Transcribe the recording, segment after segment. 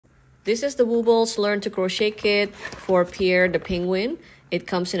This is the Woobles Learn to Crochet Kit for Pierre the Penguin. It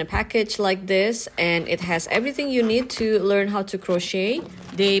comes in a package like this, and it has everything you need to learn how to crochet.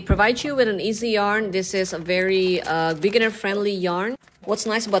 They provide you with an easy yarn. This is a very beginner-friendly yarn. What's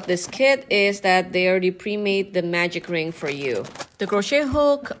nice about this kit is that they already pre-made the magic ring for you. The crochet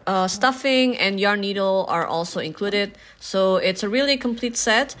hook, stuffing, and yarn needle are also included, so it's a really complete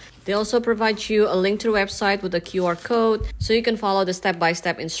set. They also provide you a link to the website with a QR code, so you can follow the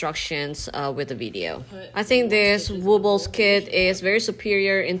step-by-step instructions with the video. I think this Woobles kit is very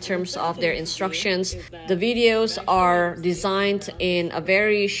superior in terms of their instructions. The videos are designed in a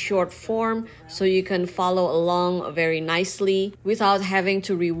very short form, so you can follow along very nicely without having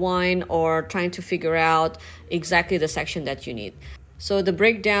to rewind or trying to figure out exactly the section that you need. So the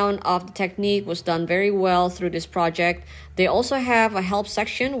breakdown of the technique was done very well through this project. They also have a help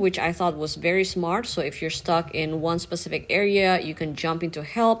section, which I thought was very smart. So if you're stuck in one specific area, you can jump into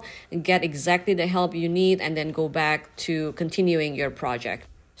help and get exactly the help you need and then go back to continuing your project.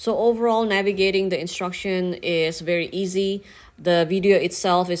 So overall, navigating the instruction is very easy. The video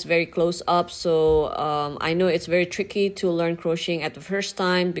itself is very close up, so I know it's very tricky to learn crocheting at the first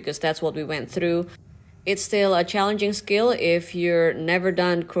time because that's what we went through. It's still a challenging skill if you're never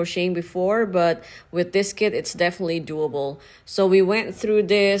done crocheting before, but with this kit, it's definitely doable. So we went through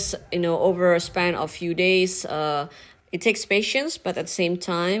this, over a span of a few days. It takes patience, but at the same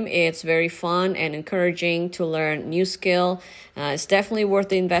time, it's very fun and encouraging to learn new skill. It's definitely worth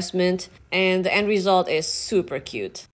the investment, and the end result is super cute.